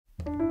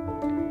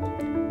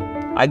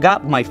I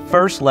got my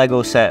first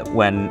Lego set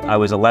when I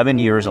was 11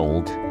 years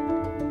old.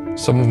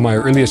 Some of my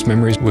earliest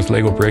memories with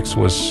Lego bricks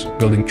was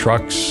building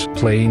trucks,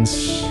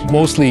 planes.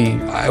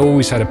 Mostly, I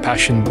always had a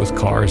passion with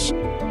cars.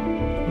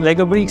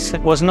 Lego bricks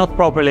was not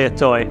properly a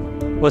toy.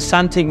 It was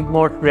something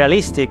more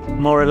realistic,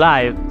 more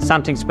alive,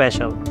 something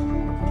special.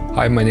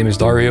 Hi, my name is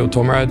Dario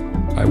Tomrad.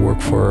 I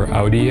work for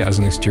Audi as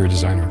an exterior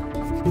designer.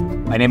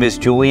 My name is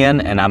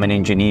Julian, and I'm an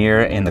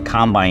engineer in the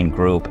Combine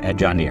group at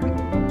John Deere.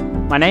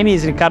 My name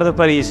is Riccardo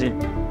Parisi.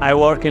 I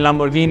work in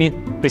Lamborghini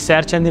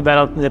Research and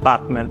Development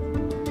Department.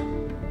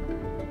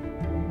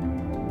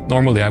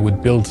 Normally, I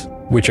would build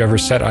whichever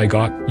set I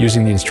got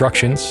using the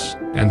instructions,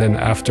 and then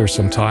after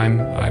some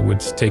time, I would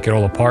take it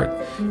all apart,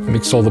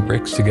 mix all the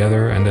bricks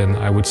together, and then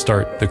I would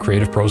start the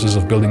creative process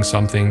of building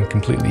something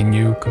completely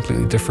new,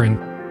 completely different.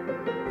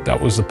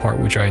 That was the part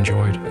which I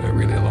enjoyed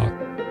really a lot.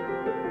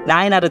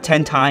 9 out of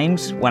 10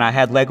 times when I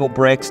had Lego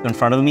bricks in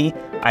front of me,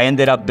 I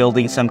ended up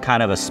building some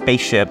kind of a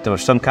spaceship or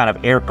some kind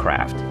of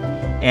aircraft.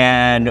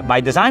 And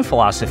my design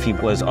philosophy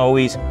was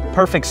always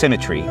perfect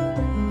symmetry.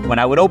 When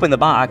I would open the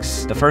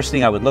box, the first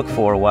thing I would look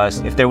for was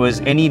if there was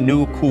any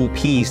new cool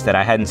piece that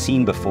I hadn't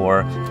seen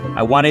before,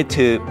 I wanted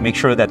to make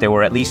sure that there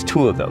were at least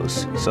 2 of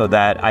those so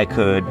that I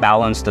could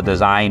balance the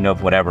design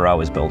of whatever I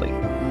was building.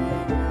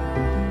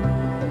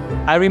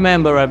 I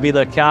remember I built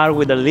a car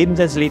with a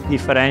limited slip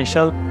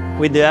differential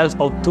with the help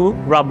of 2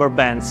 rubber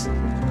bands.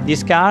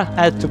 This car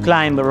had to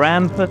climb a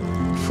ramp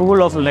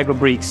full of Lego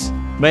bricks,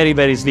 very,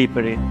 very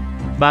slippery.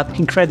 But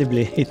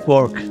incredibly, it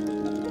worked.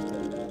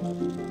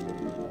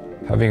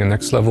 Having a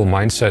next level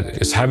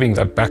mindset is having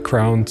that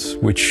background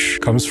which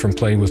comes from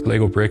playing with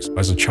Lego bricks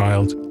as a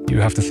child. You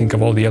have to think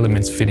of all the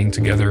elements fitting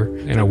together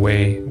in a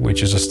way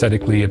which is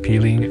aesthetically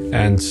appealing,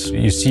 and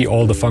you see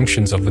all the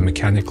functions of the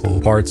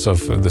mechanical parts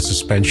of the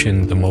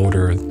suspension, the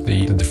motor,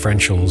 the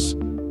differentials,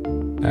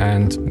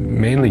 and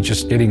mainly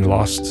just getting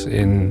lost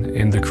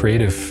in the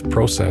creative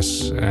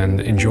process and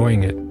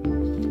enjoying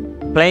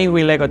it. Playing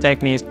with LEGO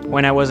Technic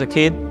when I was a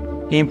kid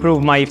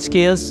improved my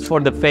skills for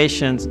the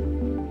patience,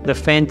 the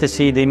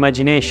fantasy, the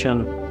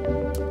imagination,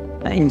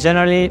 and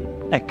generally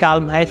a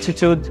calm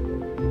attitude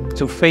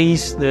to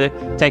face the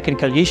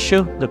technical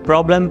issue, the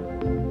problem,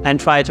 and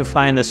try to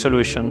find a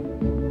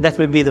solution. That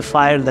will be the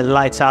fire that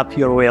lights up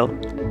your will.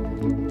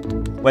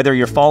 Whether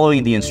you're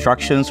following the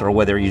instructions or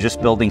whether you're just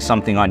building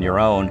something on your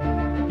own,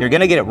 you're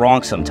gonna get it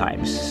wrong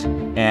sometimes.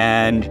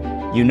 And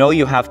you know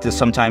you have to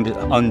sometimes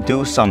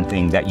undo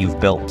something that you've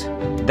built.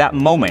 That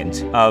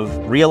moment of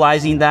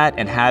realizing that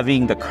and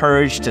having the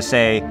courage to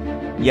say,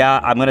 yeah,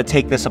 I'm gonna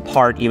take this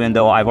apart even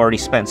though I've already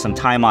spent some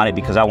time on it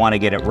because I wanna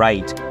get it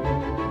right.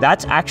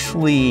 That's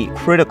actually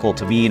critical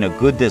to being a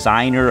good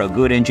designer, a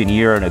good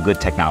engineer, and a good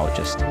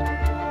technologist.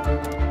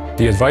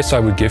 The advice I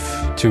would give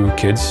to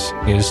kids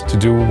is to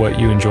do what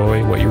you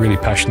enjoy, what you're really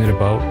passionate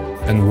about,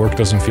 and work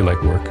doesn't feel like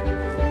work.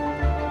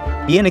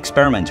 Be an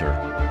experimenter.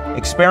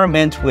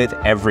 Experiment with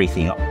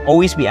everything.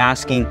 Always be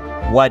asking,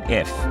 what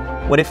if?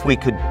 What if we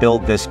could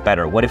build this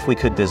better? What if we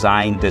could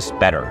design this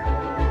better?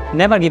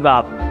 Never give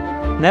up.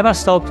 Never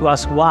stop to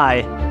ask why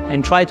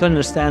and try to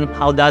understand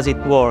how does it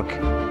work.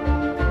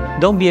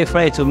 Don't be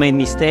afraid to make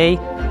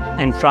mistakes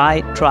and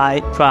try.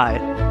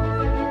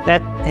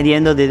 That, at the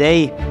end of the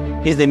day,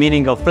 is the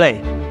meaning of play.